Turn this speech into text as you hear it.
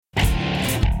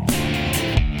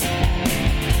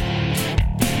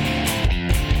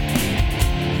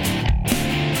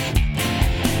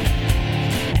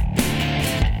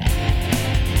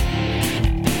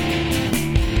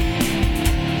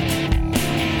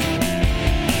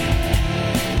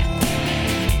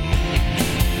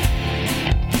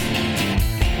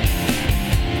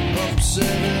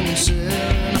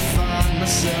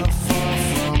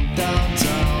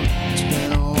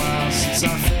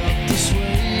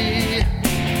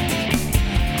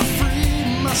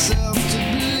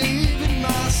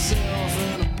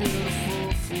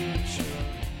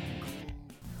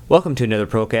Welcome to another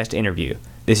Procast interview.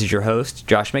 This is your host,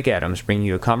 Josh McAdams, bringing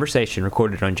you a conversation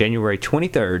recorded on January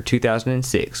 23,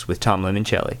 2006 with Tom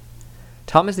Limoncelli.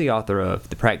 Tom is the author of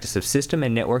The Practice of System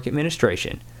and Network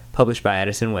Administration, published by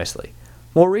Addison Wesley.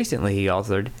 More recently, he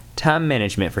authored Time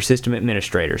Management for System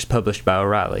Administrators, published by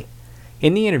O'Reilly.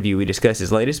 In the interview, we discuss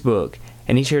his latest book,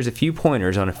 and he shares a few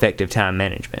pointers on effective time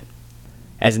management.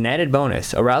 As an added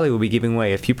bonus, O'Reilly will be giving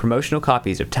away a few promotional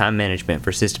copies of Time Management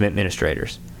for System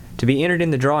Administrators. To be entered in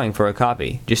the drawing for a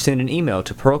copy, just send an email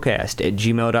to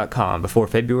procast@gmail.com before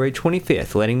February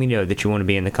 25th letting me know that you want to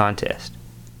be in the contest.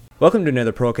 Welcome to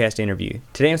another Procast interview.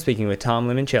 Today I'm speaking with Tom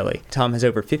Limoncelli. Tom has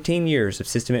over 15 years of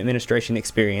system administration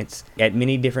experience at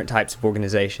many different types of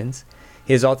organizations.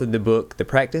 He has authored the book, The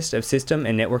Practice of System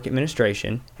and Network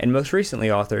Administration, and most recently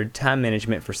authored Time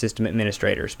Management for System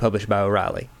Administrators, published by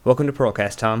O'Reilly. Welcome to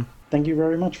Procast, Tom. Thank you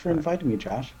very much for inviting me,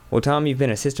 Josh. Well, Tom, you've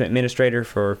been a system administrator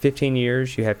for 15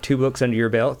 years. You have 2 books under your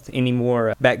belt. Any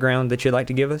more background that you'd like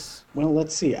to give us? Well,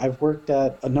 let's see. I've worked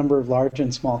at a number of large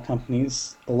and small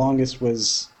companies. The longest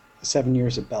was 7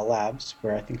 years at Bell Labs,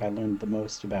 where I think I learned the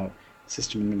most about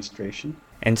system administration.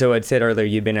 And so I'd said earlier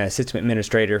you've been a system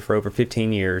administrator for over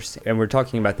 15 years, and we're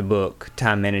talking about the book,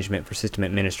 Time Management for System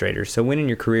Administrators. So when in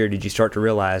your career did you start to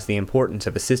realize the importance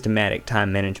of a systematic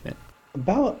time management?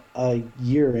 About a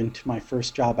year into my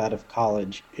first job out of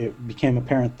college, it became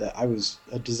apparent that I was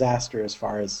a disaster as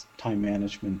far as time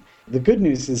management. The good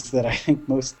news is that I think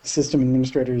most system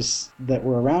administrators that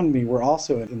were around me were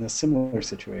also in a similar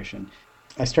situation.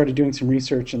 I started doing some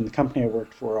research, and the company I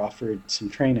worked for offered some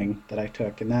training that I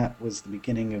took, and that was the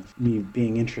beginning of me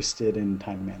being interested in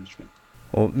time management.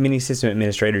 Well, many system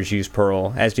administrators use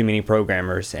Perl, as do many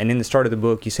programmers, and in the start of the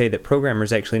book you say that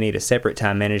programmers actually need a separate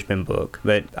time management book,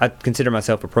 but I consider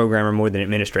myself a programmer more than an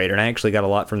administrator, and I actually got a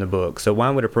lot from the book, so why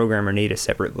would a programmer need a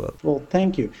separate book? Well,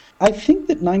 thank you. I think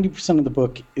that 90% of the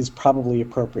book is probably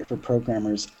appropriate for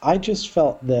programmers. I just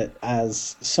felt that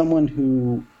as someone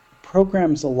who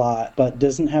programs a lot but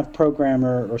doesn't have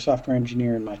programmer or software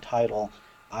engineer in my title,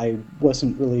 I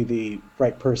wasn't really the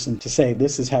right person to say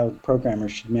this is how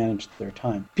programmers should manage their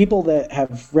time. People that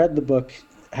have read the book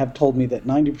have told me that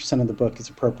 90% of the book is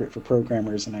appropriate for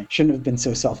programmers, and I shouldn't have been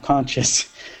so self-conscious.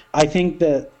 I think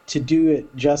that to do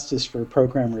it justice for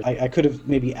programmers, I could have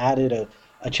maybe added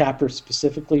a chapter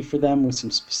specifically for them with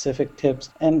some specific tips,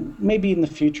 and maybe in the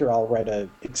future I'll write an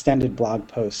extended blog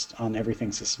post on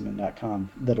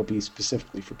everythingsysadmin.com that'll be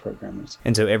specifically for programmers.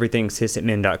 And so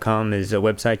everythingsysadmin.com is a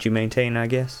website you maintain, I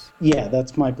guess? Yeah,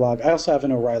 that's my blog. I also have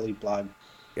an O'Reilly blog.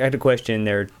 I had a question.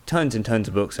 There are tons and tons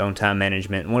of books on time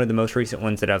management. One of the most recent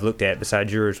ones that I've looked at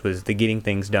besides yours was the Getting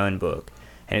Things Done book,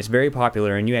 and it's very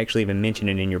popular, and you actually even mention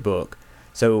it in your book.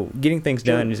 So Getting Things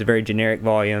Done is a very generic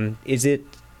volume. Is it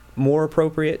more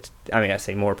appropriate? I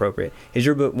say more appropriate. Is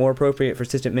your book more appropriate for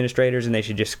system administrators and they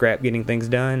should just scrap Getting Things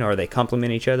Done, or they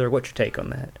complement each other? What's your take on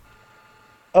that?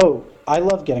 Oh, I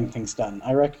love Getting Things Done.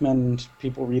 I recommend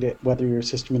people read it whether you're a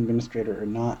system administrator or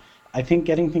not. I think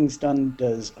Getting Things Done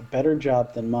does a better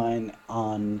job than mine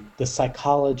on the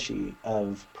psychology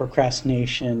of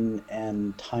procrastination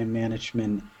and time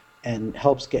management and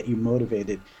helps get you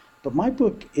motivated. But my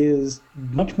book is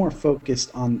much more focused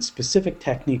on specific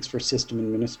techniques for system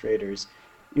administrators.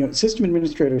 System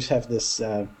administrators have this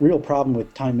real problem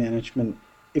with time management.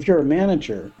 If you're a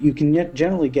manager, you can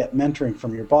generally get mentoring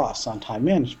from your boss on time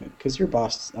management because your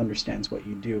boss understands what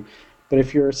you do. But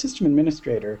if you're a system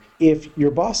administrator, if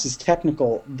your boss is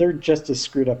technical, they're just as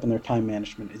screwed up in their time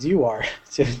management as you are.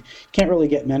 So you can't really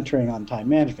get mentoring on time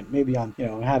management, maybe on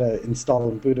how to install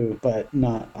Ubuntu, but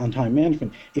not on time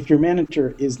management. If your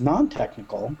manager is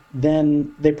non-technical,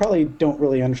 then they probably don't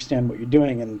really understand what you're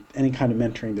doing, and any kind of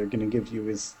mentoring they're going to give you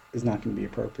is not going to be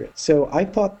appropriate. So I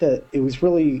thought that it was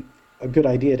really a good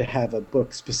idea to have a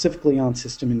book specifically on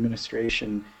system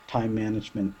administration, time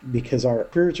management, because our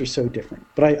careers are so different.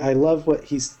 But I love what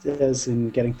he says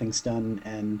in Getting Things Done,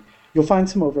 and you'll find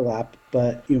some overlap,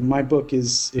 but my book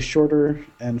is shorter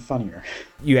and funnier.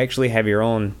 You actually have your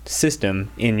own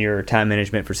system in your Time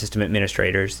Management for System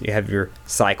Administrators. You have your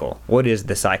cycle. What is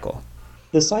the cycle?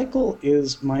 The cycle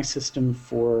is my system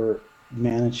for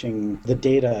managing the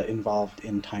data involved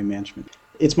in time management.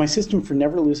 It's my system for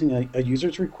never losing a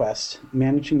user's request,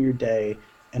 managing your day,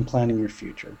 and planning your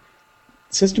future.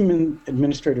 System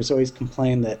administrators always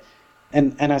complain that,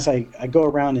 and as I go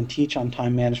around and teach on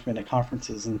time management at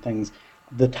conferences and things,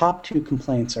 the top 2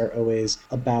 complaints are always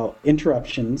about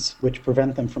interruptions, which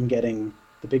prevent them from getting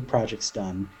the big projects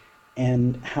done,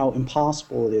 and how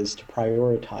impossible it is to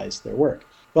prioritize their work.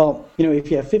 Well,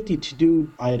 if you have 50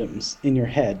 to-do items in your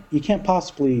head, you can't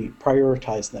possibly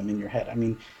prioritize them in your head.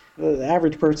 The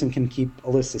average person can keep a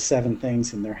list of 7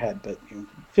 things in their head, but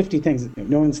 50 things,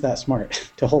 no one's that smart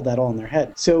to hold that all in their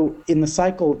head. So in the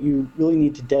cycle, you really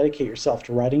need to dedicate yourself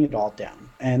to writing it all down.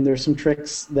 And there's some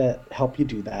tricks that help you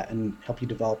do that and help you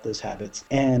develop those habits.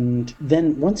 And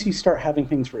then once you start having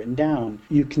things written down,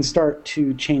 you can start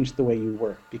to change the way you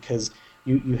work, because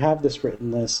you have this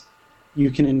written list. You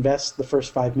can invest the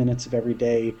first 5 minutes of every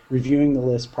day reviewing the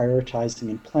list, prioritizing,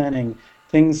 and planning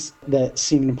things that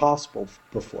seemed impossible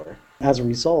before. As a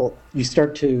result, you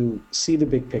start to see the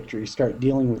big picture, you start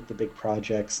dealing with the big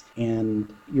projects,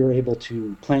 and you're able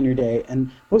to plan your day,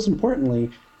 and most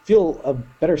importantly, feel a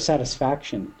better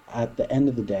satisfaction at the end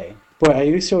of the day. Boy, I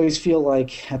used to always feel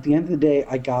like at the end of the day,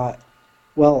 I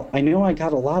know I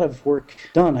got a lot of work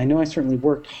done. I know I certainly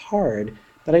worked hard,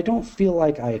 but I don't feel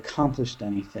like I accomplished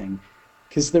anything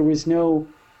because there was no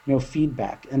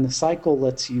feedback, and the cycle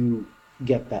lets you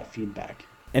get that feedback.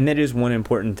 And that is one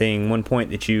important thing. One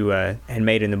point that you had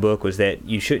made in the book was that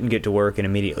you shouldn't get to work and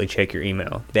immediately check your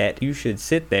email, that you should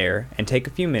sit there and take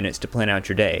a few minutes to plan out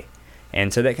your day.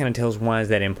 And so that kind of tells why is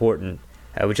that important.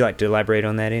 Would you like to elaborate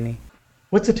on that any?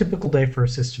 What's a typical day for a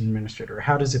system administrator?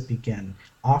 How does it begin?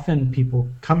 Often people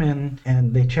come in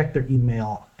and they check their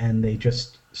email and they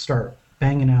just start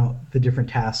banging out the different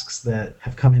tasks that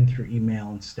have come in through email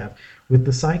and stuff. With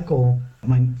the cycle,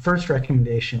 my first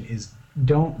recommendation is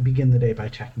don't begin the day by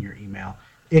checking your email.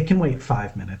 It can wait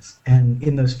 5 minutes. And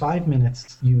in those 5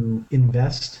 minutes, you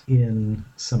invest in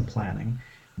some planning.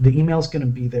 The email's going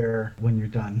to be there when you're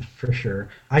done, for sure.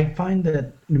 I find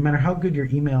that no matter how good your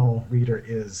email reader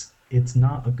is, it's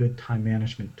not a good time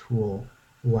management tool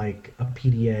like a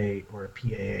PDA or a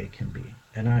PAA can be.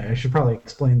 And I should probably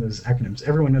explain those acronyms.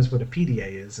 Everyone knows what a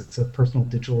PDA is. It's a personal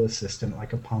digital assistant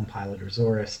like a Palm Pilot or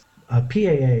Zorus. A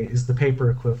PAA is the paper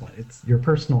equivalent. It's your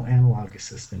personal analog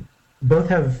assistant. Both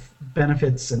have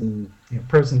benefits and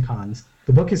pros and cons.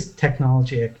 The book is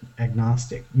technology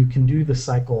agnostic. You can do the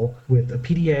cycle with a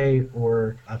PDA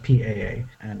or a PAA.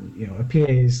 And a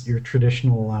PAA is your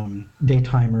traditional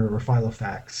daytimer or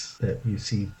Filofax that you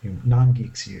see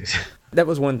non-geeks use. That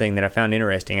was one thing that I found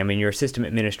interesting. I mean, you're a system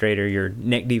administrator, you're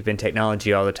neck deep in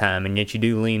technology all the time, and yet you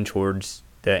do lean towards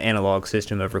the analog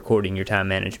system of recording your time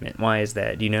management. Why is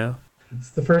that? Do you know?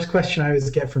 It's the first question I always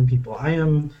get from people. I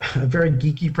am a very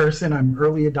geeky person. I'm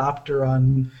early adopter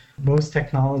on most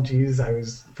technologies. I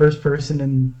was first person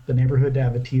in the neighborhood to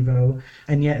have a TiVo.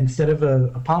 And yet instead of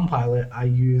a Palm Pilot, I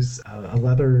use a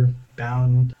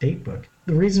leather-bound date book.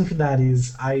 The reason for that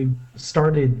is I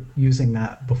started using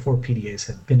that before PDAs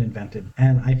had been invented.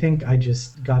 And I think I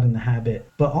just got in the habit.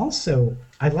 But also,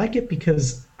 I like it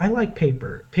because I like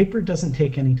paper. Paper doesn't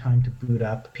take any time to boot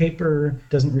up. Paper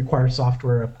doesn't require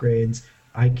software upgrades.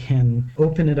 I can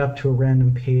open it up to a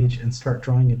random page and start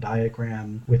drawing a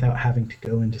diagram without having to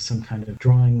go into some kind of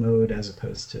drawing mode as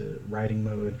opposed to writing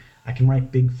mode. I can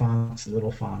write big fonts,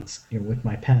 little fonts with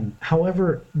my pen.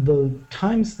 However, the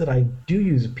times that I do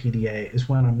use a PDA is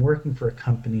when I'm working for a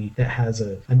company that has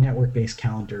a network-based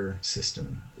calendar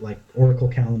system, like Oracle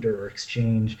Calendar or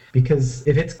Exchange, because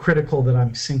if it's critical that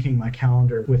I'm syncing my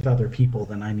calendar with other people,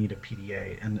 then I need a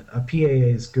PDA. And a PAA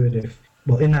is good if,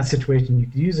 well, in that situation, you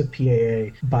could use a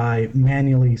PAA by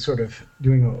manually sort of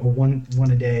doing a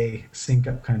one a day sync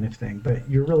up kind of thing, but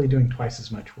you're really doing twice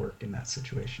as much work in that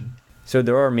situation. So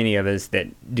there are many of us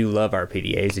that do love our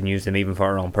PDAs and use them even for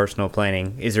our own personal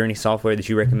planning. Is there any software that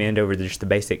you recommend over just the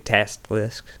basic task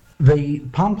list? The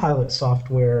Palm Pilot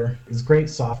software is great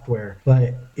software,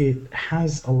 but it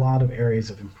has a lot of areas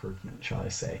of improvement, shall I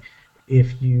say.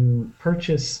 If you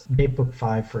purchase Datebook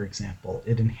 5, for example,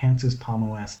 it enhances Palm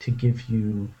OS to give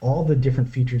you all the different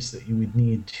features that you would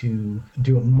need to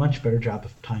do a much better job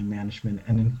of time management.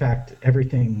 And in fact,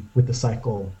 everything with the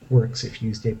cycle works if you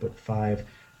use Datebook 5.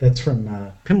 That's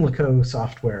from Pimlico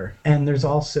Software. And there's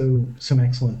also some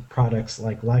excellent products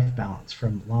like Life Balance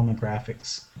from Llama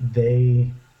Graphics.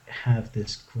 They have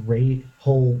this great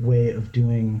whole way of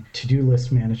doing to-do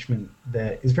list management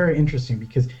that is very interesting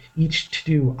because each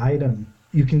to-do item,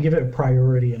 you can give it a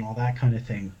priority and all that kind of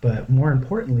thing, but more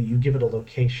importantly, you give it a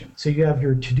location. So you have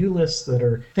your to-do lists that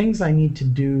are things I need to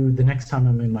do the next time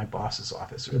I'm in my boss's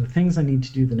office, or the things I need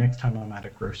to do the next time I'm at a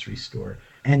grocery store.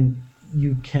 And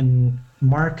you can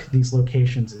mark these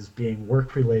locations as being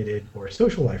work-related or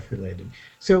social life-related.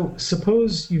 So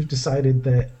suppose you've decided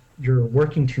that you're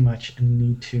working too much and you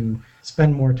need to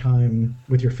spend more time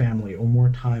with your family or more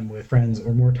time with friends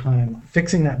or more time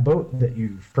fixing that boat that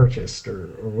you've purchased or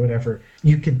whatever.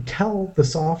 You could tell the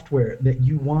software that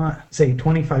you want, say,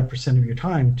 25% of your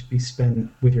time to be spent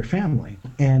with your family.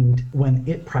 And when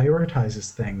it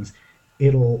prioritizes things,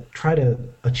 it'll try to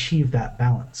achieve that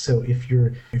balance. So if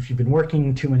you've been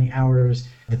working too many hours,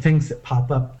 the things that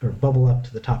pop up or bubble up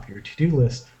to the top of your to-do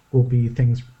list will be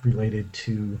things related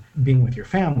to being with your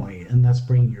family, and thus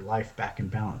bringing your life back in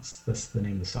balance. That's the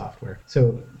name of the software.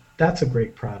 So that's a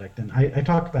great product, and I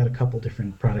talk about a couple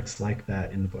different products like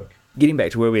that in the book. Getting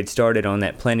back to where we had started on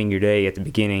that planning your day at the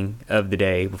beginning of the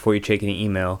day before you check any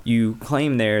email, you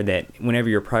claim there that whenever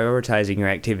you're prioritizing your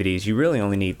activities, you really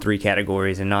only need 3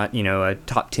 categories and not, a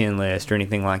top 10 list or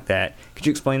anything like that. Could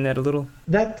you explain that a little?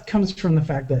 That comes from the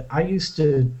fact that I used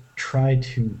to try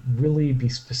to really be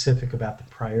specific about the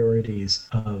priorities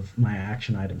of my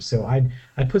action items. So I'd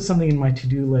put something in my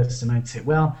to-do list and I'd say,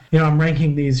 well, I'm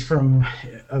ranking these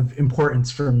of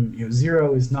importance from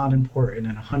 0 is not important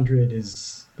and 100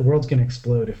 is the world's going to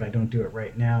explode if I don't do it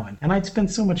right now. And I'd spend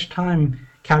so much time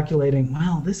calculating,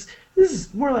 well, this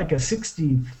is more like a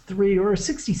 63 or a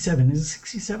 67. Is it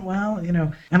 67? Well,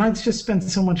 and I'd just spend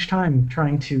so much time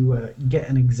trying to get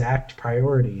an exact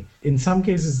priority. In some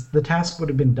cases, the task would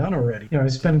have been done already. I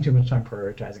was spending too much time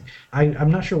prioritizing.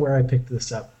 I'm not sure where I picked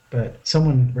this up, but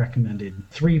someone recommended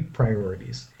 3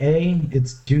 priorities. A,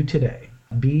 it's due today.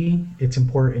 B, it's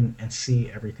important. And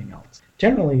C, everything else.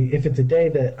 Generally, if it's a day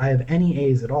that I have any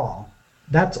A's at all,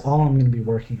 that's all I'm going to be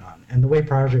working on. And the way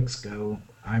projects go,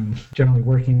 I'm generally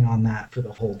working on that for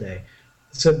the whole day.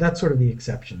 So that's sort of the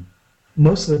exception.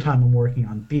 Most of the time I'm working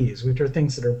on B's, which are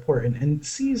things that are important. And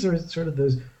C's are sort of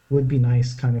those would be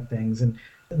nice kind of things. And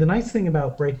the nice thing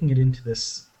about breaking it into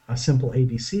this simple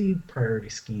ABC priority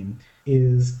scheme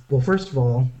is, well, first of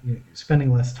all,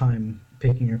 spending less time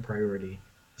picking your priority.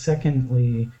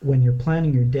 Secondly, when you're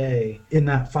planning your day, in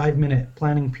that 5-minute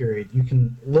planning period, you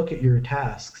can look at your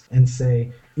tasks and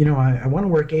say, I want to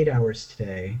work 8 hours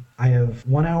today. I have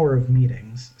 1 hour of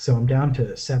meetings, so I'm down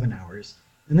to 7 hours.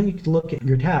 And then you can look at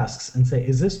your tasks and say,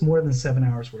 is this more than 7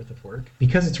 hours worth of work?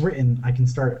 Because it's written, I can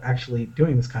start actually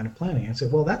doing this kind of planning. And say,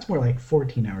 well, that's more like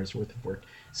 14 hours worth of work.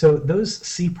 So those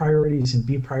C priorities and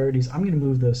B priorities, I'm going to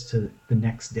move those to the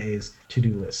next day's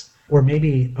to-do list. Or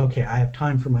maybe, okay, I have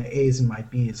time for my A's and my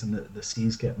B's and the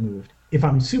C's get moved. If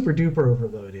I'm super duper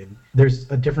overloaded,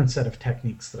 there's a different set of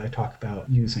techniques that I talk about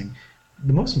using.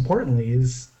 The most importantly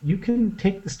is you can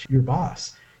take this to your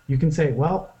boss. You can say,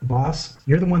 well, boss,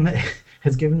 you're the one that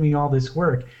has given me all this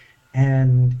work.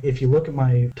 And if you look at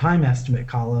my time estimate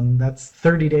column, that's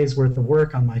 30 days worth of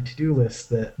work on my to-do list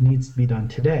that needs to be done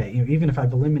today. Even if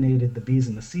I've eliminated the B's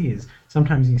and the C's,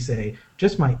 sometimes you say,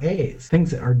 just my A's, things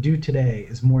that are due today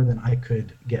is more than I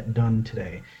could get done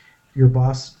today. Your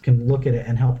boss can look at it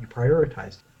and help you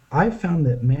prioritize. I've found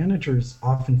that managers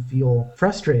often feel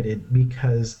frustrated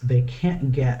because they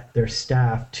can't get their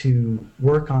staff to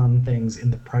work on things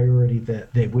in the priority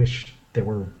that they wish they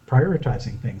were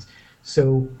prioritizing things.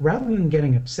 So rather than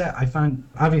getting upset, I find,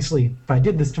 obviously, if I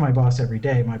did this to my boss every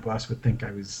day, my boss would think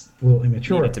I was a little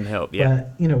immature. You need some help, yeah.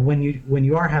 But, when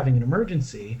you are having an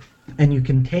emergency and you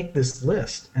can take this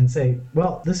list and say,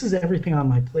 well, this is everything on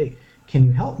my plate. Can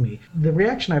you help me? The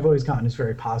reaction I've always gotten is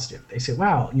very positive. They say,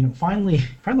 wow, finally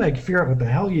I can figure out what the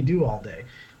hell you do all day.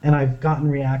 And I've gotten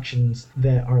reactions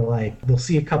that are like, they'll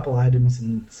see a couple items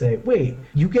and say, wait,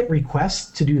 you get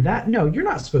requests to do that? No, you're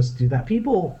not supposed to do that.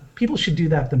 People should do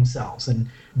that themselves. And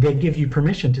they give you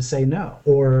permission to say no.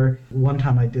 Or one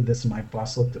time I did this and my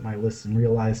boss looked at my list and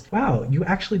realized, wow, you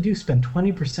actually do spend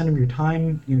 20% of your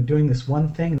time doing this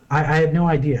one thing. I had no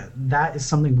idea. That is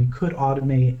something we could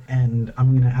automate, and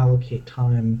I'm going to allocate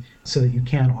time so that you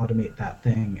can automate that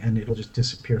thing and it'll just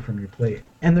disappear from your plate.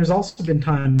 And there's also been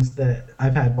times that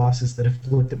I've had bosses that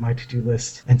have looked at my to-do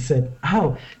list and said,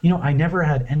 oh, I never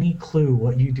had any clue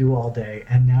what you do all day,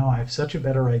 and now I have such a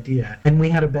better idea. And we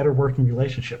had a better working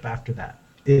relationship after that.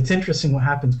 It's interesting what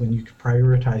happens when you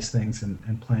prioritize things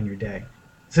and plan your day.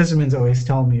 Sysadmins always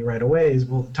tell me right away is,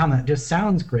 well, Tom, that just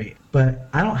sounds great, but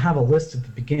I don't have a list at the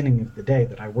beginning of the day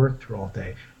that I work through all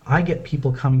day. I get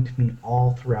people coming to me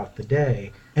all throughout the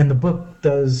day, and the book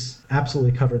does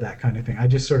absolutely cover that kind of thing. I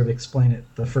just sort of explain it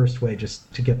the first way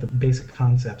just to get the basic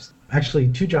concepts. Actually,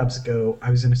 2 jobs ago,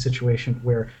 I was in a situation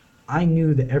where I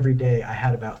knew that every day I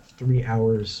had about 3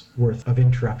 hours worth of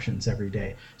interruptions every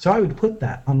day. So I would put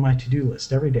that on my to-do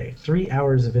list every day, 3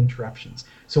 hours of interruptions.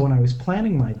 So when I was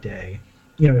planning my day,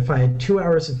 if I had 2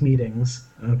 hours of meetings,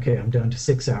 okay, I'm down to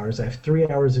 6 hours. I have 3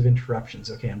 hours of interruptions.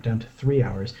 Okay, I'm down to 3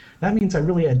 hours. That means I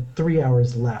really had 3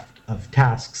 hours left of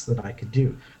tasks that I could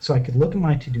do. So I could look at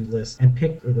my to-do list and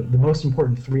pick the most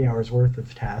important 3 hours worth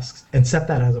of tasks and set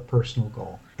that as a personal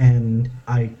goal. And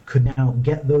I could now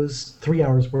get those 3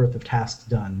 hours worth of tasks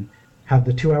done, have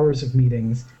the 2 hours of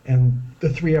meetings and the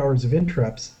 3 hours of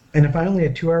interrupts. And if I only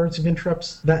had 2 hours of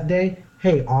interrupts that day,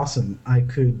 hey, awesome, I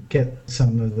could get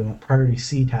some of the priority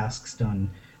C tasks done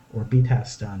or B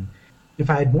tasks done. If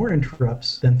I had more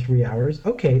interrupts than 3 hours,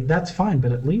 okay, that's fine,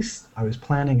 but at least I was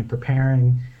planning and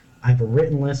preparing. I have a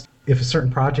written list. If a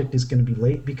certain project is going to be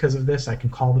late because of this, I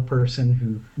can call the person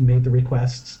who made the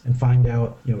requests and find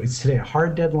out, is today a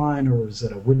hard deadline or is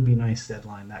it a would be nice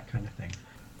deadline, that kind of thing.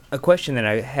 A question that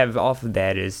I have off of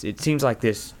that is, it seems like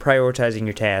this prioritizing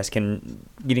your task and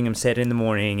getting them set in the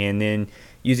morning and then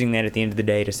using that at the end of the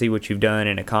day to see what you've done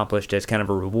and accomplished as kind of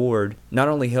a reward not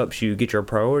only helps you get your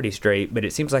priorities straight, but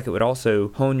it seems like it would also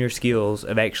hone your skills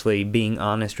of actually being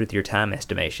honest with your time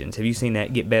estimations. Have you seen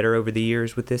that get better over the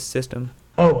years with this system?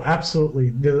 Oh, absolutely.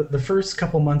 The first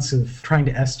couple months of trying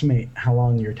to estimate how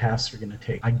long your tasks are going to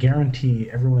take, I guarantee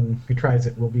everyone who tries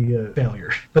it will be a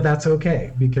failure. But that's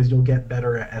okay, because you'll get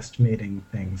better at estimating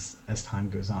things as time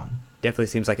goes on. Definitely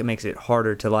seems like it makes it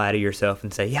harder to lie to yourself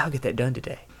and say, yeah, I'll get that done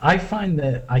today. I find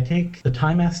that I take the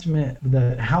time estimate,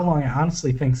 how long I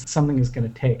honestly think something is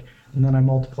going to take, and then I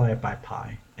multiply it by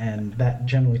pi. And that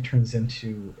generally turns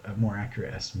into a more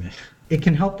accurate estimate. It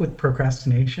can help with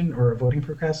procrastination or avoiding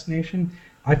procrastination.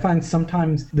 I find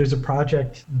sometimes there's a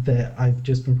project that I've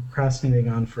just been procrastinating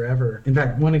on forever. In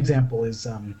fact, one example is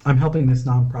I'm helping this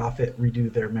nonprofit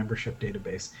redo their membership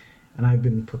database. And I've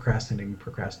been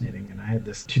procrastinating, and I had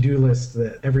this to-do list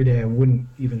that every day I wouldn't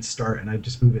even start, and I'd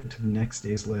just move it to the next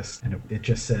day's list, and it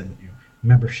just said,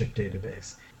 membership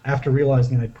database. After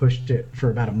realizing I'd pushed it for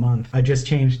about a month, I just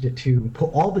changed it to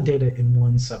put all the data in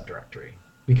one subdirectory,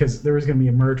 because there was going to be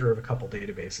a merger of a couple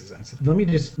databases. And I said, let me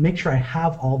just make sure I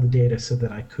have all the data so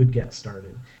that I could get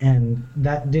started. And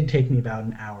that did take me about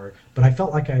an hour, but I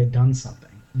felt like I had done something.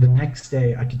 The next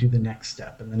day I could do the next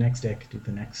step, and the next day I could do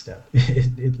the next step.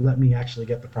 It let me actually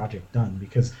get the project done,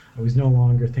 because I was no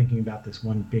longer thinking about this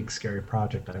one big scary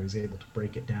project. I was able to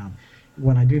break it down.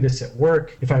 When I do this at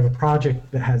work, if I have a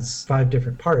project that has 5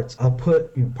 different parts, I'll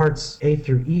put parts A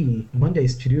through E,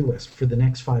 Monday's to-do list for the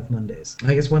next 5 Mondays.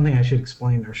 I guess one thing I should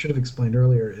explain, or should have explained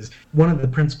earlier, is one of the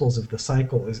principles of the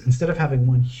cycle is, instead of having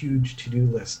one huge to-do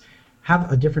list, have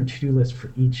a different to-do list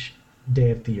for each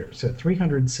day of the year. So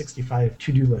 365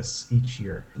 to-do lists each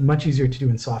year. Much easier to do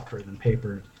in software than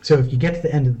paper. So if you get to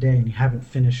the end of the day and you haven't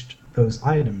finished those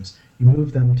items, you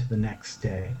move them to the next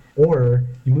day, or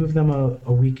you move them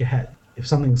a week ahead. If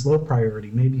something's low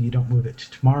priority, maybe you don't move it to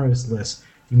tomorrow's list,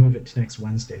 you move it to next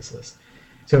Wednesday's list.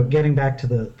 So getting back to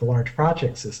the large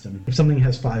project system, if something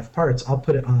has 5 parts, I'll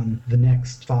put it on the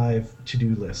next 5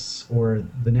 to-do lists, or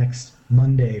the next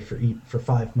Monday for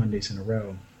 5 Mondays in a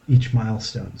row, each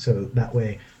milestone. So that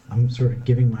way I'm sort of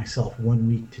giving myself 1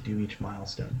 week to do each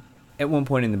milestone. At one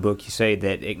point in the book, you say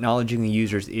that acknowledging the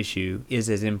user's issue is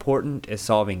as important as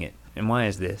solving it. And why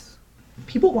is this?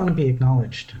 People want to be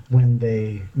acknowledged when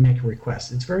they make a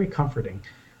request. It's very comforting.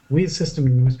 We as system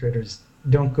administrators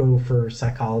don't go for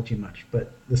psychology much,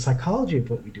 but the psychology of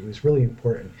what we do is really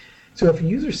important. So if a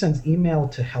user sends email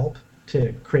to help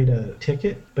to create a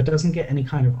ticket, but doesn't get any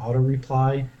kind of auto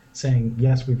reply saying,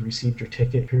 yes, we've received your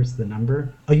ticket, here's the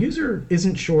number, a user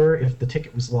isn't sure if the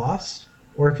ticket was lost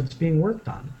or if it's being worked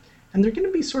on. And they're going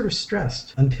to be sort of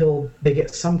stressed until they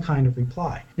get some kind of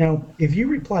reply. Now, if you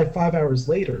reply 5 hours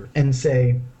later and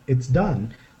say it's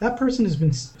done, that person has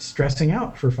been stressing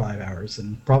out for 5 hours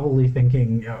and probably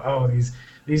thinking, oh,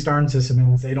 these darn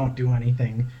sysadmins, they don't do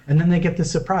anything. And then they get the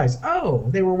surprise, oh,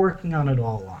 they were working on it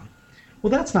all along.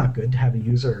 Well, that's not good to have a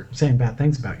user saying bad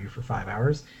things about you for 5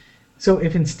 hours. So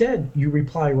if instead you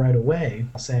reply right away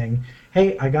saying,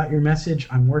 hey, I got your message,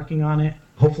 I'm working on it,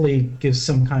 hopefully gives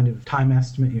some kind of time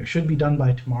estimate, it should be done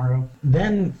by tomorrow.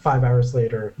 Then 5 hours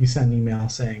later, you send an email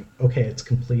saying, okay, it's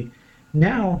complete.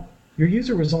 Now, your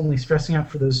user was only stressing out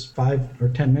for those 5 or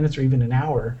 10 minutes or even an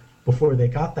hour before they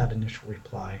got that initial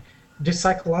reply. Just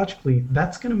psychologically,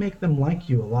 that's going to make them like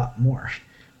you a lot more.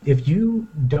 If you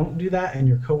don't do that and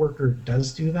your coworker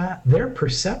does do that, their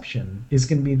perception is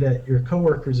going to be that your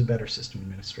coworker is a better system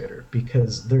administrator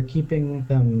because they're keeping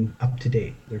them up to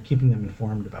date. They're keeping them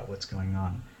informed about what's going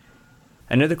on.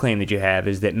 Another claim that you have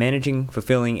is that managing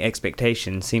fulfilling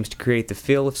expectations seems to create the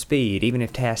feel of speed, even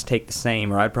if tasks take the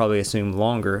same, or I'd probably assume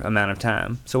longer, amount of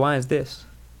time. So why is this?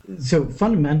 So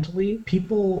fundamentally,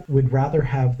 people would rather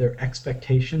have their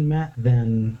expectation met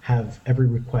than have every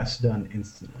request done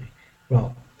instantly.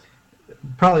 Well,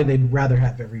 probably they'd rather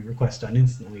have every request done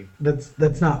instantly.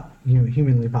 That's not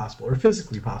humanly possible or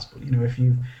physically possible. If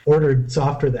you've ordered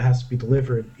software that has to be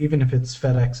delivered, even if it's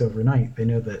FedEx overnight, they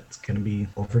know that it's going to be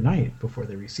overnight before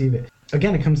they receive it.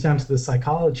 Again, it comes down to the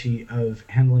psychology of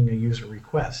handling a user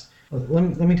request.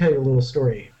 Let me tell you a little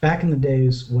story. Back in the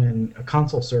days when a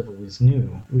console server was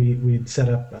new, we'd set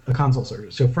up a console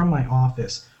server. So from my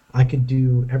office, I could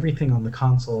do everything on the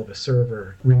console of a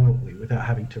server remotely without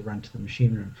having to run to the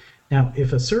machine room. Now,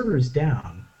 if a server is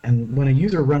down, and when a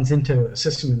user runs into a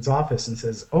sysadmin's office and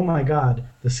says, oh my God,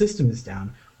 the system is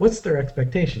down, what's their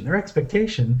expectation? Their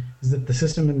expectation is that the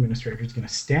system administrator is going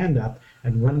to stand up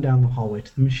and run down the hallway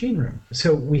to the machine room.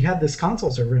 So we had this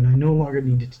console server, and I no longer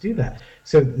needed to do that.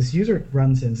 So this user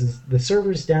runs in and says, the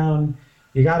server's down,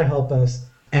 you got to help us.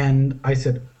 And I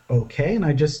said, okay, and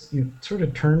I just sort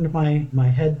of turned my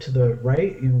head to the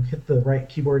right, hit the right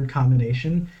keyboard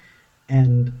combination,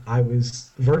 and I was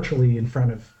virtually in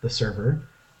front of the server,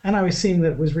 and I was seeing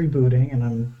that it was rebooting, and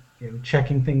I'm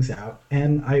checking things out,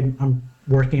 and I'm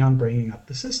working on bringing up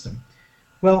the system.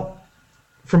 Well,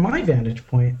 from my vantage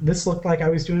point, this looked like I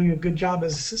was doing a good job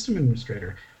as a system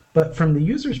administrator, but from the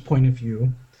user's point of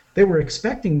view, they were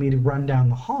expecting me to run down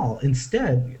the hall.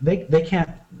 Instead, they can't,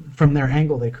 from their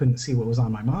angle, they couldn't see what was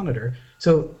on my monitor.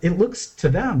 So it looks to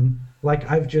them like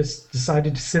I've just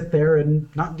decided to sit there and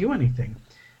not do anything.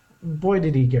 Boy,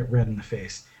 did he get red in the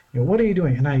face. What are you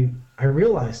doing? And I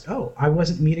realized, I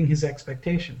wasn't meeting his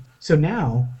expectation. So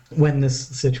now, when this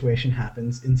situation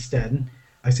happens, instead,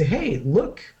 I say, hey,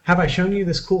 look, have I shown you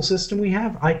this cool system we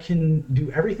have? I can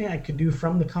do everything I could do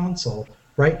from the console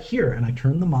right here, and I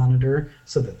turn the monitor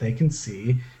so that they can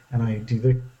see, and I do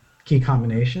the key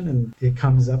combination, and it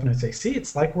comes up, and I say, see,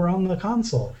 it's like we're on the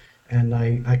console, and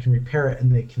I can repair it,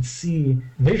 and they can see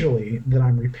visually that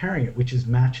I'm repairing it, which is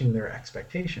matching their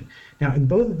expectation. Now, in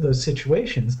both of those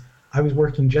situations, I was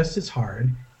working just as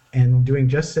hard and doing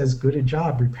just as good a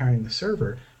job repairing the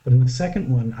server, but in the second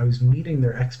one, I was meeting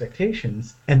their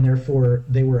expectations, and therefore,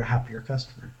 they were a happier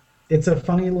customer. It's a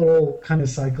funny little kind of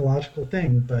psychological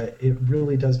thing, but it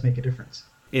really does make a difference.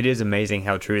 It is amazing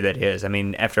how true that is. I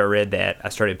mean, after I read that, I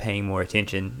started paying more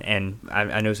attention, and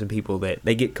I know some people that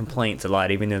they get complaints a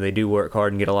lot, even though they do work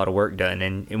hard and get a lot of work done.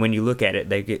 And when you look at it,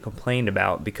 they get complained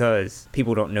about because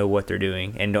people don't know what they're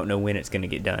doing and don't know when it's going to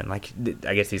get done. Like,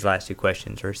 I guess these last two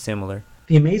questions are similar.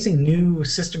 The amazing new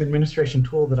system administration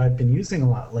tool that I've been using a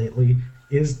lot lately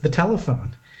is the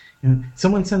telephone.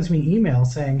 Someone sends me email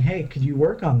saying, hey, could you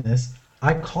work on this?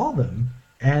 I call them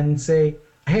and say,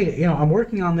 hey, I'm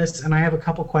working on this and I have a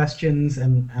couple questions,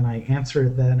 and I answer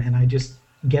it then, and I just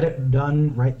get it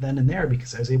done right then and there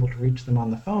because I was able to reach them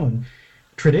on the phone.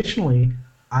 Traditionally,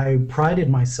 I prided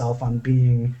myself on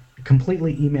being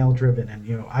completely email driven,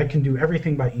 and I can do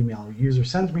everything by email. A user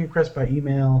sends me a request by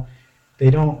email.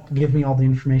 They don't give me all the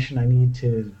information I need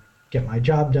to get my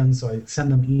job done, so I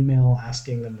send them email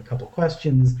asking them a couple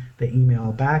questions. They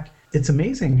email back. It's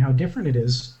amazing how different it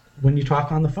is when you talk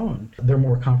on the phone. They're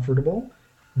more comfortable.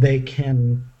 They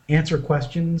can answer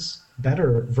questions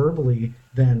better verbally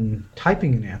than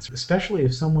typing an answer, especially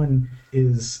if someone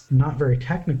is not very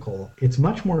technical. It's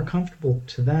much more comfortable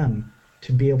to them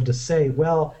to be able to say,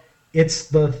 well, it's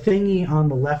the thingy on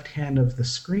the left hand of the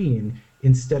screen,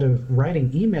 instead of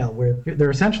writing email where they're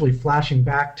essentially flashing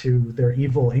back to their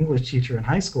evil English teacher in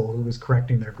high school who was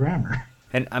correcting their grammar.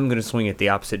 And I'm going to swing it the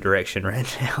opposite direction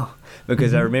right now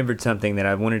because I remembered something that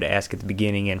I wanted to ask at the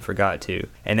beginning and forgot to.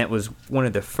 And that was one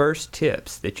of the first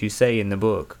tips that you say in the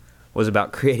book was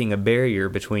about creating a barrier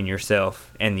between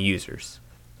yourself and the users.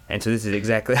 And so this is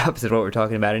exactly the opposite of what we're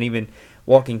talking about. And even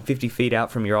walking 50 feet out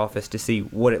from your office to see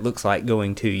what it looks like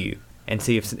going to you. And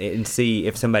see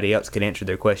if somebody else could answer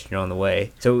their question on the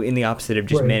way. So in the opposite of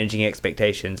just managing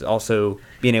expectations, also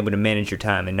being able to manage your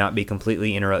time and not be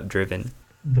completely interrupt driven.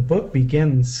 The book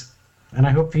begins, and I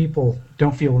hope people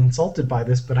don't feel insulted by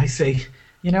this, but I say,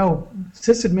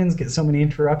 sysadmins get so many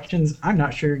interruptions, I'm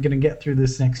not sure you're going to get through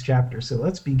this next chapter. So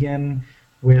let's begin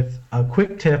with a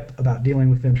quick tip about dealing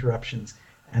with interruptions,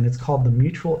 and it's called the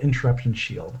Mutual Interruption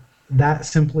Shield. That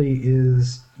simply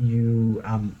is you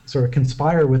sort of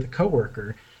conspire with a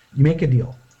coworker. You make a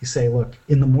deal. You say, look,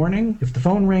 in the morning, if the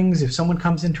phone rings, if someone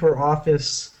comes into our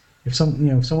office, if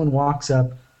someone walks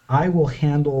up, I will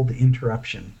handle the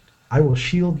interruption. I will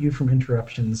shield you from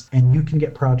interruptions, and you can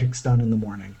get projects done in the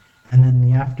morning. And then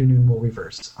in the afternoon, we'll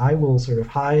reverse. I will sort of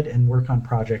hide and work on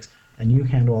projects, and you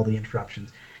handle all the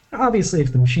interruptions. Obviously,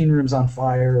 if the machine room's on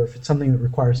fire, or if it's something that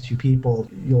requires two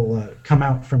people, you'll come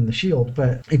out from the shield.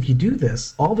 But if you do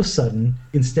this, all of a sudden,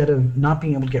 instead of not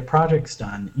being able to get projects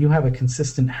done, you have a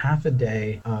consistent half a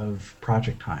day of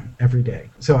project time every day.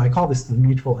 So I call this the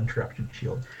Mutual Interruption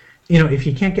Shield. If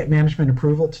you can't get management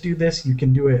approval to do this, you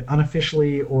can do it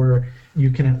unofficially, or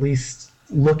you can at least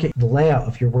look at the layout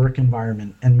of your work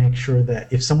environment and make sure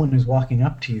that if someone is walking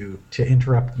up to you to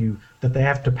interrupt you, that they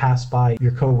have to pass by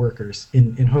your coworkers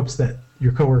in hopes that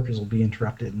your coworkers will be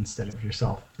interrupted instead of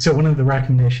yourself. So one of the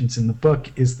recommendations in the book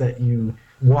is that you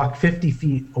walk 50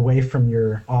 feet away from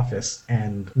your office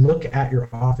and look at your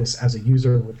office as a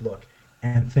user would look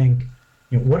and think,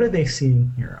 what are they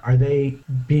seeing here? Are they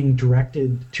being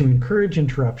directed to encourage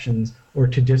interruptions or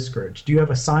to discourage? Do you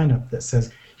have a sign up that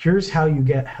says, here's how you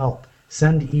get help?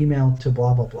 Send email to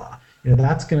blah, blah, blah.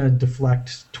 That's going to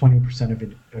deflect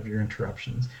 20% of your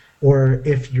interruptions. Or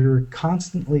if you're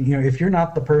constantly, if you're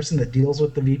not the person that deals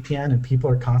with the VPN and people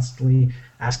are constantly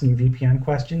asking you VPN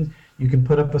questions, you can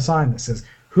put up a sign that says,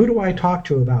 who do I talk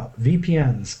to about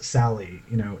VPNs? Sally.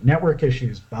 Network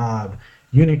issues, Bob.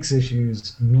 Unix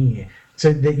issues, me.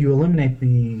 So that you eliminate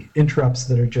the interrupts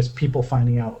that are just people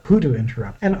finding out who to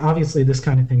interrupt. And obviously this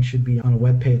kind of thing should be on a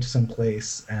web page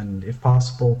someplace, and if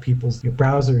possible, people's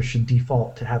browsers should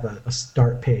default to have a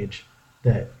start page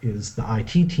that is the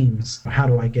IT team's how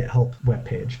do I get help web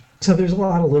page. So there's a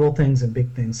lot of little things and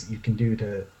big things that you can do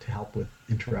to help with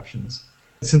interruptions.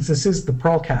 Since this is the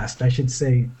Perlcast, I should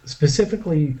say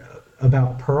specifically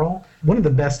about Perl, one of the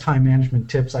best time management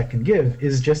tips I can give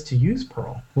is just to use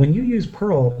Perl. When you use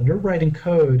Perl, you're writing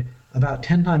code about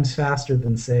 10 times faster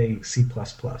than, say, C++.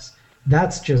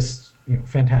 That's just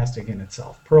fantastic in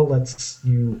itself. Perl lets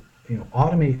you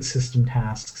automate system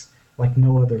tasks like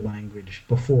no other language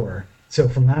before. So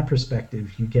from that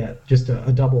perspective, you get just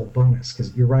a double bonus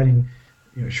because you're writing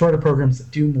shorter programs that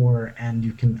do more, and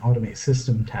you can automate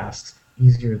system tasks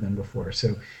easier than before.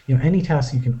 So, any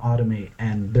task you can automate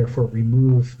and therefore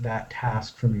remove that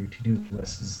task from your to-do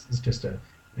list is just a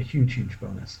huge, huge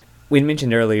bonus. We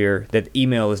mentioned earlier that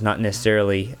email is not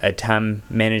necessarily a time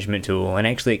management tool, and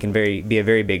actually it can be a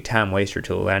very big time waster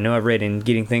tool. And I know I've read in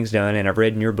Getting Things Done, and I've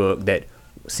read in your book that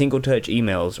single-touch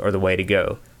emails are the way to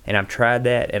go. And I've tried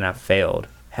that, and I've failed.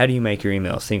 How do you make your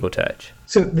email single-touch?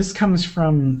 So this comes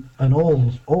from an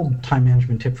old time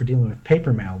management tip for dealing with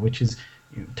paper mail, which is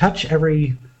touch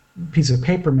every piece of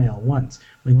paper mail once.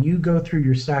 When you go through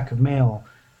your stack of mail,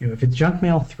 if it's junk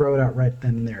mail, throw it out right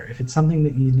then and there. If it's something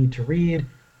that you need to read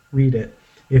it.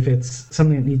 If it's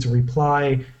something that needs a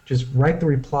reply, just write the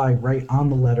reply right on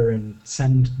the letter and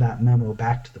send that memo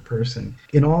back to the person.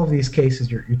 In all of these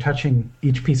cases, you're touching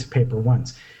each piece of paper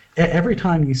once. Every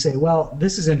time you say, well,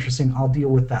 this is interesting, I'll deal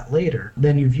with that later,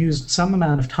 then you've used some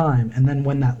amount of time, and then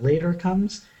when that later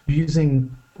comes, you're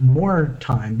using more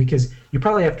time because you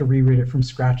probably have to reread it from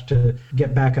scratch to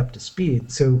get back up to speed.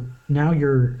 So now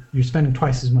you're spending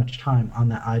twice as much time on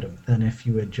that item than if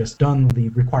you had just done the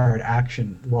required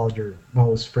action while it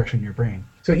was fresh in your brain.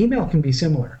 So email can be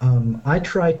similar. I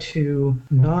try to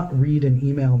not read an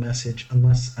email message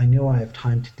unless I know I have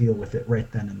time to deal with it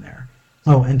right then and there.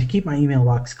 Oh, and to keep my email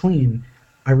box clean,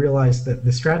 I realized that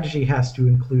the strategy has to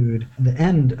include the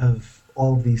end of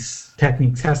all of these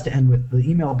techniques has to end with the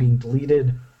email being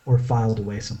deleted or filed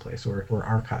away someplace or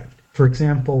archived. For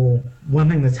example, one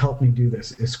thing that's helped me do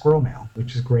this is SquirrelMail,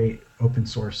 which is a great open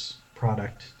source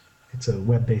product. It's a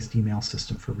web-based email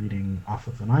system for reading off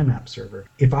of an IMAP server.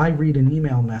 If I read an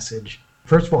email message,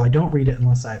 first of all, I don't read it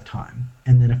unless I have time.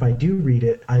 And then if I do read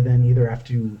it, I then either have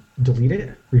to delete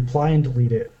it, reply and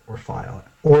delete it, or file it,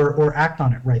 or act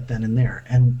on it right then and there.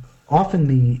 And often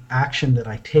the action that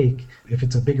I take, if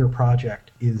it's a bigger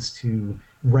project, is to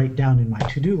write down in my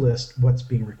to-do list what's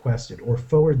being requested or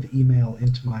forward the email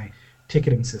into my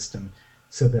ticketing system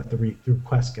so that the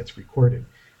request gets recorded.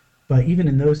 But even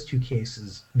in those two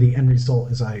cases, the end result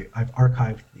is I've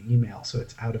archived the email, so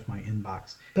it's out of my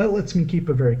inbox. That lets me keep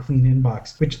a very clean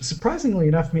inbox, which surprisingly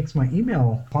enough makes my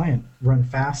email client run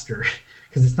faster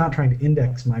because it's not trying to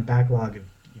index my backlog of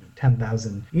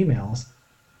 10,000 emails.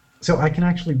 So I can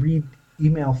actually read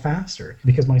email faster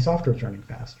because my software is running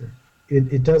faster.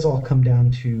 It does all come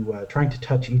down to trying to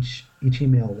touch each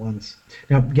email once.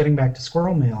 Now, getting back to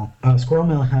SquirrelMail,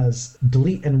 SquirrelMail has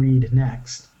delete and read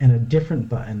next and a different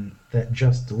button that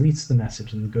just deletes the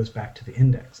message and goes back to the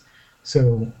index.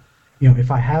 So, if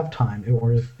I have time,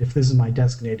 or if this is my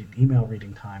designated email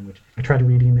reading time, which I try to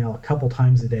read email a couple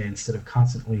times a day instead of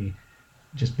constantly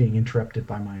just being interrupted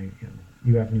by my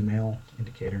you have new mail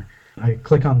indicator, I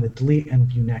click on the delete and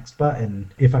view next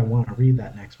button if I want to read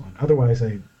that next one. Otherwise,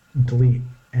 I delete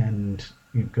and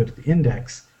go to the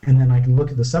index, and then I can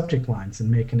look at the subject lines and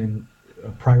make a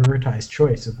prioritized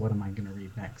choice of what am I going to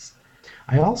read next.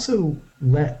 I also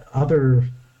let other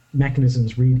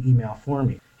mechanisms read email for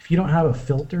me. If you don't have a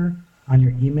filter on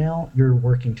your email, you're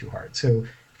working too hard. So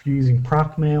if you're using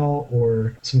Procmail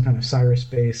or some kind of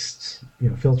Cyrus-based,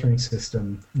 filtering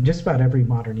system, just about every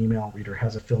modern email reader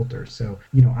has a filter. So,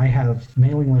 I have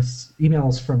mailing lists,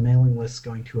 emails from mailing lists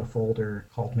going to a folder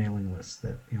called mailing lists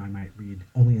that, I might read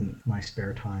only in my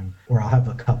spare time. Or I'll have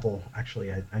a couple.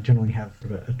 Actually, I generally have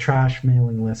a trash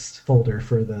mailing list folder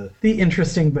for the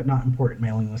interesting but not important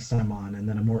mailing list I'm on, and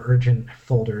then a more urgent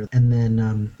folder. And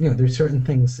then, there's certain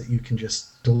things that you can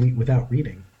just delete without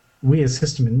reading. We as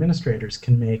system administrators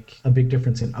can make a big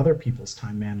difference in other people's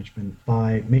time management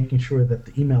by making sure that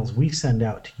the emails we send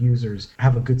out to users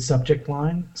have a good subject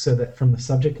line, so that from the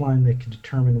subject line they can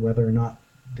determine whether or not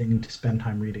they need to spend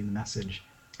time reading the message.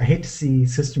 I hate to see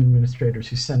system administrators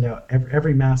who send out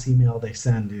every mass email they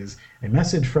send is a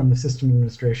message from the system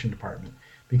administration department,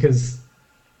 because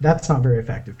that's not very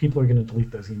effective. People are going to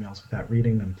delete those emails without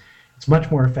reading them. It's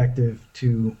much more effective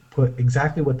to put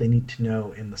exactly what they need to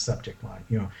know in the subject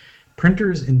line.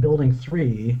 Printers in building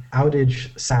 3,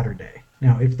 outage Saturday.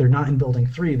 Now, if they're not in building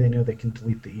 3, they know they can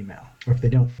delete the email. Or if they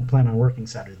don't plan on working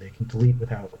Saturday, they can delete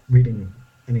without reading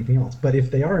anything else. But if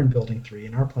they are in building 3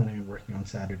 and are planning on working on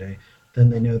Saturday,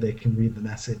 then they know they can read the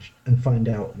message and find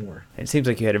out more. It seems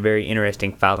like you had a very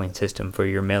interesting filing system for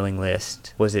your mailing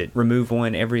list. Was it remove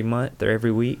one every month or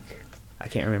every week? I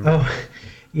can't remember. Oh,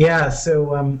 yeah.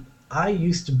 So I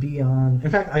used to be on,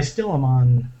 in fact, I still am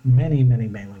on many, many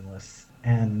mailing lists.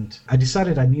 And I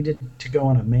decided I needed to go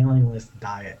on a mailing list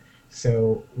diet.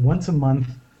 So once a month,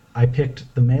 I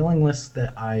picked the mailing list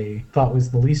that I thought was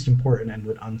the least important and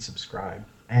would unsubscribe.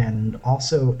 And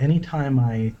also, anytime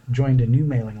I joined a new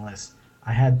mailing list,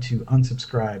 I had to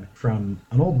unsubscribe from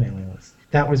an old mailing list.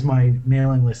 That was my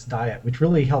mailing list diet, which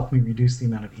really helped me reduce the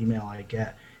amount of email I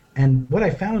get. And what I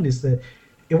found is that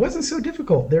it wasn't so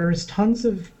difficult. There's tons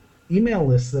of email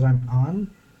lists that I'm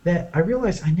on that I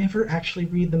realize I never actually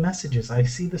read the messages. I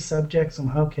see the subjects, and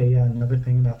okay, yeah, another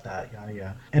thing about that,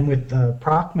 yeah. And with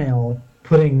Procmail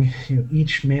putting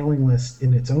each mailing list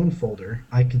in its own folder,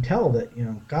 I could tell that,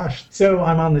 gosh. So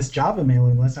I'm on this Java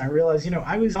mailing list, and I realized,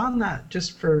 I was on that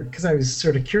just because I was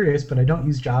sort of curious, but I don't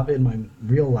use Java in my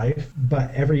real life.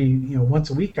 But every,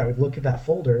 once a week, I would look at that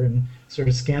folder and sort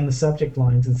of scan the subject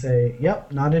lines and say,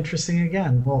 yep, not interesting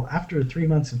again. Well, after 3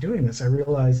 months of doing this, I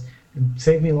realized it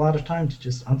saved me a lot of time to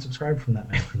just unsubscribe from that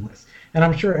mailing list. And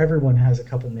I'm sure everyone has a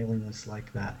couple mailing lists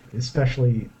like that,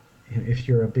 especially if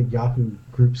you're a big Yahoo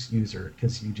Groups user,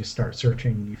 because you just start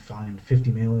searching and you find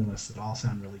 50 mailing lists that all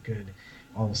sound really good.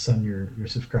 All of a sudden you're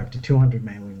subscribed to 200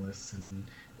 mailing lists and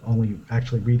only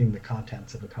actually reading the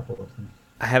contents of a couple of them.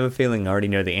 I have a feeling I already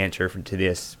know the answer to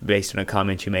this based on a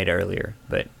comment you made earlier,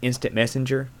 but Instant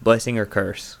Messenger, blessing or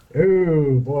curse?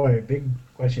 Oh boy, big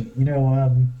question.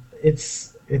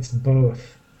 It's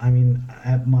both. I mean,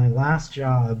 at my last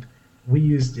job, we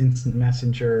used Instant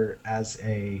Messenger as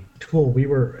a tool.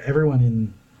 Everyone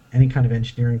in any kind of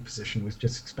engineering position was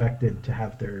just expected to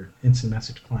have their instant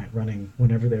message client running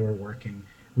whenever they were working.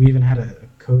 We even had a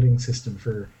coding system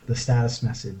for the status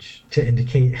message to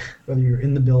indicate whether you're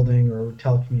in the building or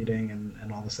telecommuting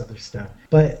and all this other stuff.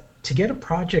 But to get a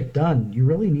project done, you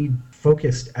really need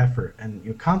focused effort,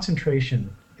 and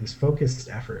concentration is focused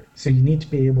effort. So you need to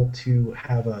be able to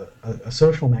have a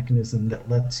social mechanism that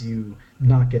lets you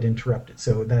not get interrupted.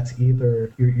 So that's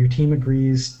either your team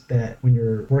agrees that when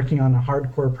you're working on a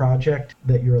hardcore project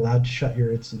that you're allowed to shut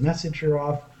your instant messenger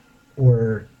off,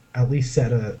 or at least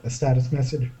set a status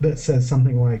message that says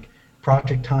something like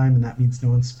project time, and that means no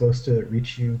one's supposed to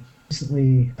reach you.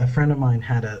 Recently, a friend of mine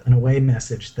had an away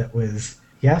message that was,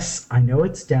 yes, I know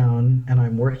it's down and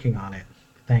I'm working on it.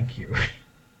 Thank you.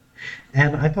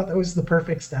 And I thought that was the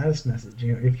perfect status message.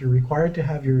 If you're required to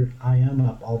have your IM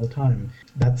up all the time,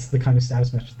 that's the kind of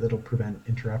status message that'll prevent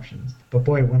interruptions. But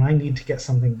boy, when I need to get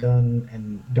something done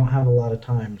and don't have a lot of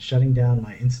time, shutting down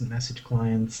my instant message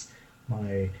clients,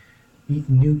 my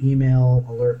new email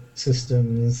alert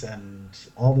systems, and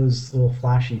all those little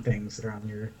flashy things that are on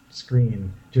your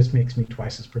screen just makes me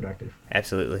twice as productive.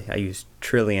 Absolutely. I use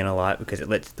Trillian a lot because it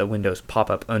lets the windows pop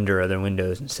up under other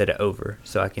windows instead of over,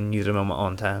 so I can use them on my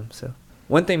own time. So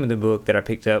one theme of the book that I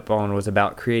picked up on was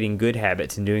about creating good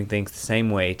habits and doing things the same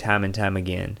way time and time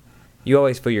again. You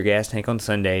always fill your gas tank on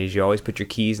Sundays. You always put your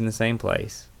keys in the same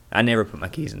place. I never put my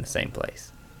keys in the same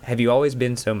place. Have you always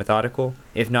been so methodical?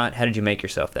 If not, how did you make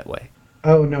yourself that way?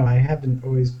 Oh, no, I haven't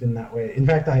always been that way. In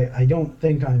fact, I don't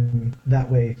think I'm that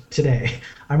way today.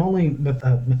 I'm only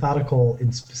methodical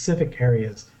in specific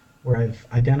areas where I've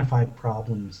identified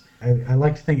problems. I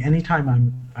like to think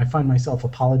anytime I find myself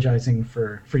apologizing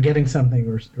for forgetting something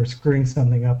or screwing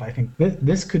something up, I think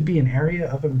this could be an area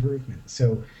of improvement.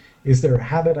 So Is there a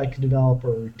habit I could develop or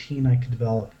a routine I could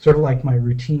develop? Sort of like my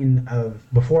routine of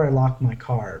before I lock my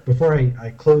car, before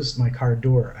I close my car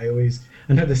door, I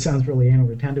know this sounds really anal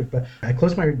retentive, but I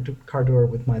close my car door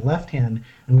with my left hand,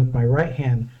 and with my right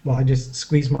hand, well, I just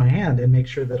squeeze my hand and make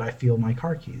sure that I feel my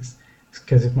car keys.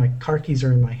 Because if my car keys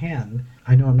are in my hand,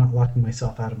 I know I'm not locking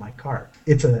myself out of my car.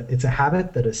 It's a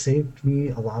habit that has saved me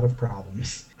a lot of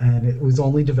problems, and it was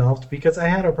only developed because I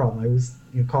had a problem. I was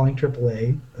calling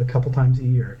AAA a couple times a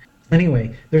year.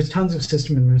 Anyway, there's tons of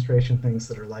system administration things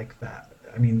that are like that.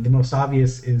 I mean, the most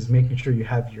obvious is making sure you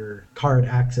have your card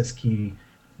access key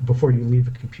before you leave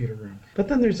a computer room. But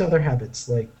then there's other habits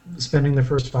like spending the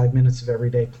first 5 minutes of every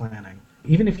day planning.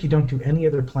 Even if you don't do any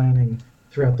other planning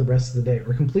throughout the rest of the day,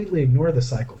 or completely ignore the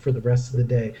cycle for the rest of the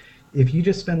day, if you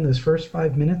just spend those first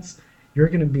 5 minutes, you're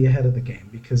going to be ahead of the game,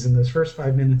 because in those first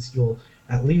 5 minutes you'll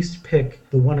at least pick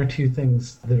the one or two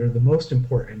things that are the most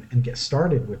important and get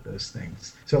started with those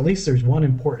things. So at least there's one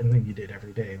important thing you did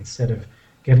every day, instead of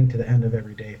getting to the end of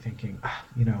every day thinking,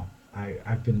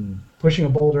 I've been pushing a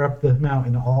boulder up the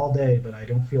mountain all day, but I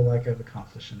don't feel like I've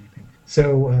accomplished anything.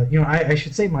 So, I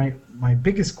should say my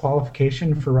biggest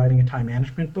qualification for writing a time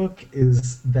management book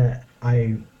is that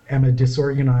I am a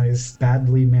disorganized,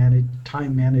 badly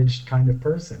time managed kind of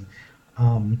person.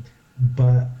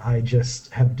 But I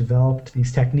just have developed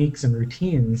these techniques and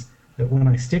routines that when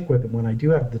I stick with them, when I do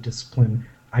have the discipline,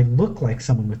 I look like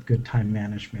someone with good time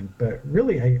management. But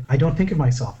really, I don't think of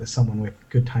myself as someone with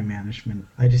good time management.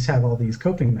 I just have all these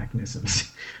coping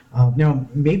mechanisms. Now,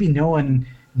 maybe no one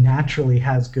naturally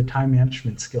has good time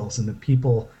management skills, and the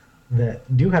people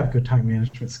that do have good time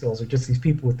management skills are just these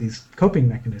people with these coping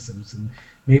mechanisms, and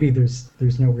maybe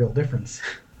there's no real difference.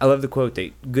 I love the quote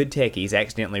that good techies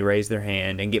accidentally raise their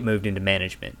hand and get moved into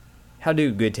management. How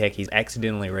do good techies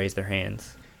accidentally raise their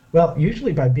hands? Well,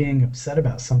 usually by being upset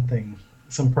about something,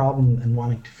 some problem, and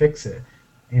wanting to fix it.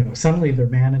 Suddenly they're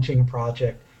managing a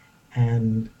project,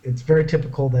 and it's very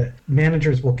typical that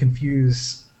managers will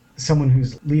confuse someone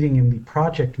who's leading in the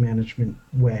project management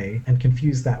way and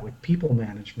confuse that with people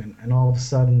management, and all of a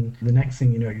sudden the next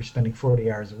thing you know, you're spending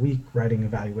 40 hours a week writing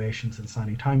evaluations and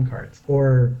signing time cards.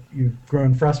 Or you've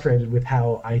grown frustrated with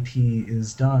how IT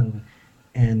is done,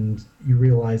 and you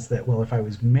realize that, well, if I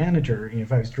was manager,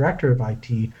 if I was director of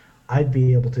IT, I'd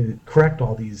be able to correct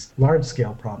all these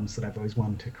large-scale problems that I've always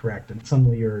wanted to correct. And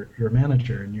suddenly you're a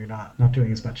manager and you're not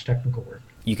doing as much technical work.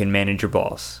 You can manage your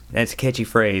boss. That's a catchy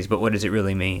phrase, but what does it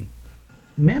really mean?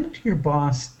 Managing your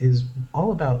boss is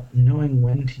all about knowing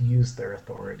when to use their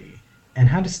authority and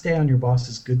how to stay on your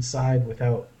boss's good side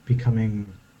without becoming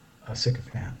a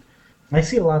sycophant. I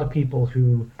see a lot of people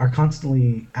who are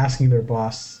constantly asking their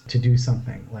boss to do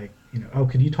something like, oh,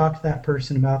 could you talk to that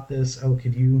person about this? Oh,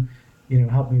 could you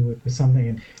help me with something?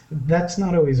 And that's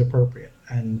not always appropriate.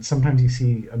 And sometimes you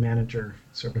see a manager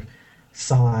sort of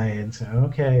sigh and say,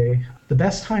 okay. The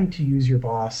best time to use your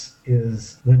boss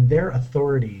is when their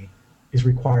authority is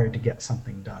required to get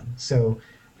something done. So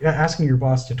asking your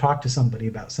boss to talk to somebody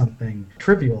about something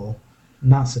trivial,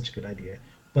 not such a good idea.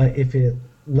 But if it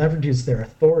leverages their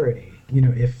authority,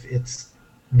 if it's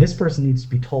this person needs to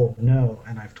be told no,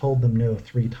 and I've told them no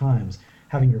 3 times,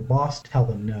 having your boss tell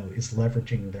them no is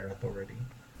leveraging their authority.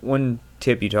 One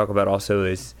tip you talk about also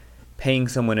is paying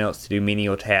someone else to do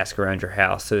menial tasks around your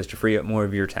house so as to free up more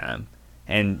of your time.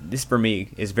 And this, for me,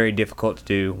 is very difficult to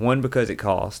do. 1, because it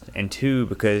costs, and 2,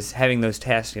 because having those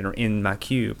tasks in my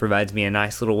queue provides me a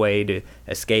nice little way to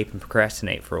escape and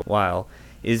procrastinate for a while.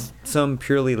 Is some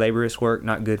purely laborious work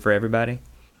not good for everybody?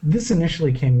 This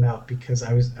initially came about because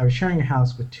I was sharing a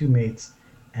house with 2 mates,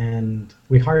 and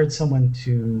we hired someone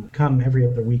to come every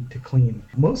other week to clean,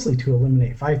 mostly to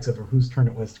eliminate fights over whose turn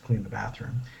it was to clean the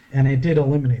bathroom. And it did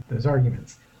eliminate those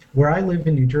arguments. Where I live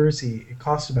in New Jersey, it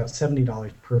costs about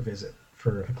 $70 per visit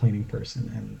for a cleaning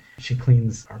person, and she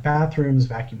cleans our bathrooms,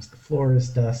 vacuums the floors,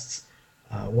 dusts,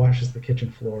 washes the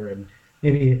kitchen floor, and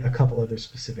maybe a couple other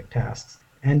specific tasks.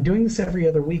 And doing this every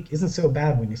other week isn't so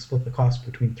bad when you split the cost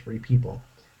between 3 people,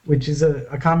 which is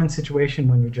a common situation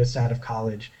when you're just out of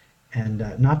college. And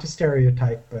not to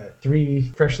stereotype, but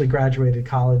 3 freshly graduated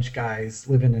college guys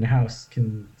living in a house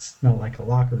can smell like a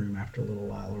locker room after a little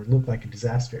while, or look like a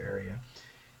disaster area.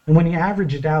 And when you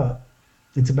average it out,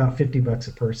 it's about $50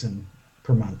 a person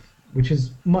per month, which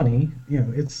is money.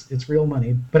 It's real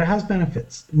money, but it has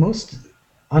benefits. Most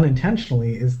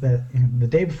unintentionally is that the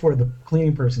day before the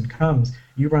cleaning person comes,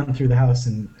 you run through the house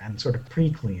and sort of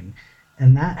pre-clean,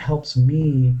 and that helps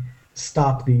me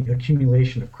stop the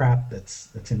accumulation of crap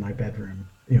that's in my bedroom.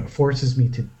 It forces me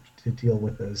to deal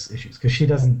with those issues, because she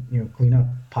doesn't clean up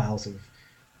piles of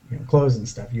clothes and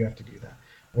stuff. You have to do that.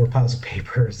 or piles of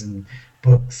papers and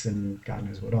books and God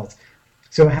knows what else.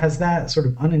 So it has that sort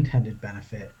of unintended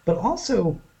benefit. But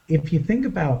also, if you think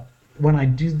about when I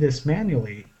do this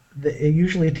manually, it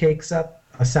usually takes up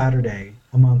a Saturday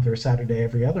a month or a Saturday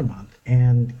every other month.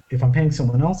 And if I'm paying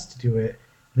someone else to do it,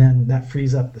 then that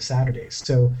frees up the Saturdays.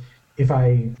 So if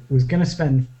I was going to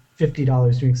spend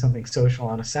 $50 doing something social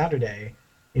on a Saturday,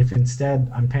 if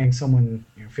instead I'm paying someone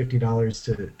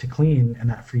 $50 to clean and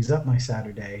that frees up my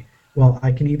Saturday, well,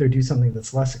 I can either do something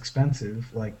that's less expensive,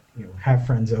 like have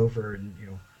friends over and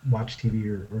watch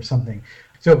TV or something.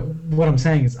 So what I'm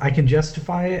saying is I can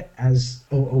justify it as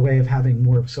a way of having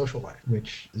more of a social life,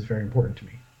 which is very important to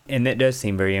me. And that does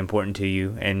seem very important to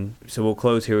you. And so we'll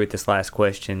close here with this last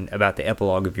question about the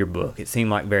epilogue of your book. It seemed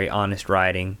like very honest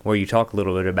writing where you talk a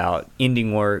little bit about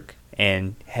ending work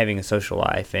and having a social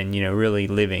life and, really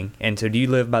living. And so do you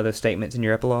live by those statements in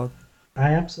your epilogue?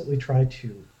 I absolutely try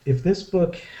to. If this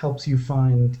book helps you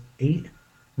find 8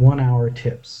 one-hour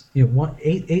tips,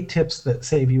 eight tips that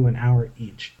save you an hour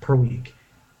each per week,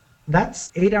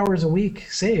 that's 8 hours a week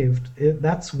saved.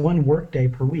 That's 1 workday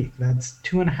per week. That's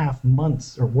 2.5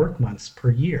 months or work months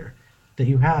per year that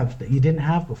you have that you didn't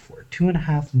have before.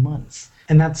 2.5 months.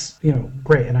 And that's,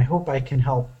 great. And I hope I can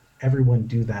help everyone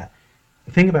do that.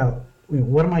 Think about,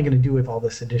 what am I going to do with all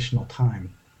this additional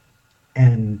time?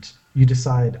 And you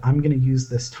decide, I'm going to use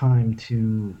this time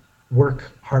to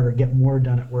work harder, get more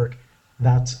done at work.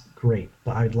 That's great.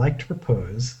 But I'd like to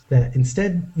propose that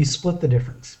instead you split the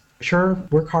difference. Sure,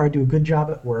 work hard, do a good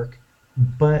job at work,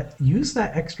 but use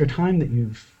that extra time that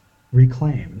you've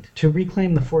reclaimed to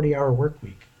reclaim the 40-hour work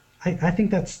week. I think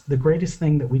that's the greatest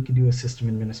thing that we could do as system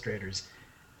administrators,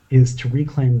 is to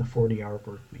reclaim the 40-hour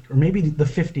work week, or maybe the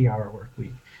 50-hour work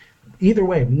week. Either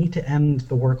way, we need to end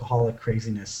the workaholic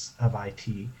craziness of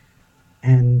IT.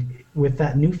 And with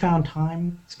that newfound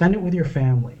time, spend it with your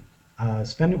family,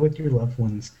 spend it with your loved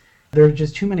ones. There are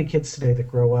just too many kids today that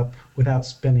grow up without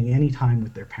spending any time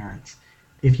with their parents.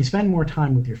 If you spend more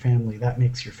time with your family, that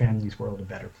makes your family's world a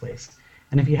better place.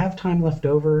 And if you have time left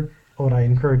over, what I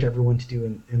encourage everyone to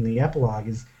do in the epilogue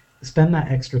is spend that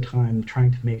extra time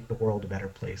trying to make the world a better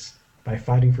place by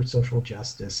fighting for social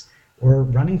justice or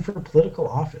running for political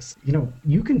office.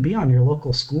 You can be on your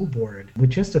local school board with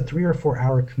just a 3 or 4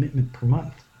 hour commitment per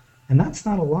month. And that's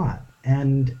not a lot.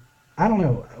 And I don't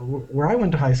know, where I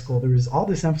went to high school, there was all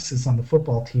this emphasis on the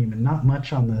football team and not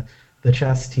much on the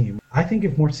chess team. I think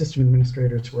if more system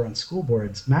administrators were on school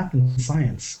boards, math and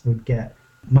science would get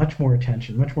much more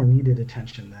attention, much more needed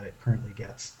attention than it currently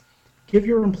gets. Give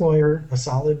your employer a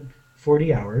solid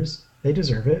 40 hours. They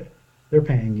deserve it. They're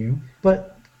paying you.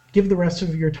 But give the rest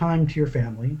of your time to your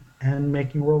family and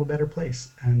make your world a better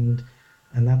place. And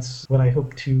that's what I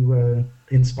hope to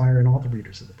inspire in all the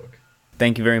readers of the book.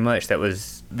 Thank you very much. That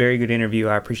was a very good interview.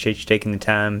 I appreciate you taking the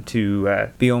time to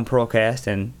be on Pearlcast,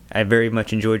 and I very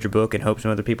much enjoyed your book and hope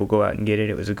some other people go out and get it.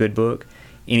 It was a good book.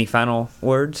 Any final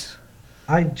words?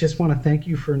 I just want to thank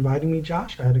you for inviting me,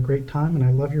 Josh. I had a great time, and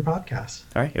I love your podcast.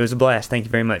 All right. It was a blast. Thank you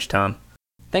very much, Tom.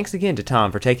 Thanks again to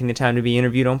Tom for taking the time to be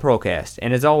interviewed on Pearlcast,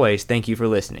 and as always, thank you for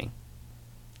listening.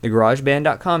 The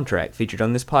GarageBand.com track featured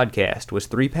on this podcast was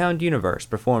 3 Pound Universe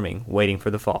performing Waiting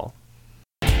for the Fall.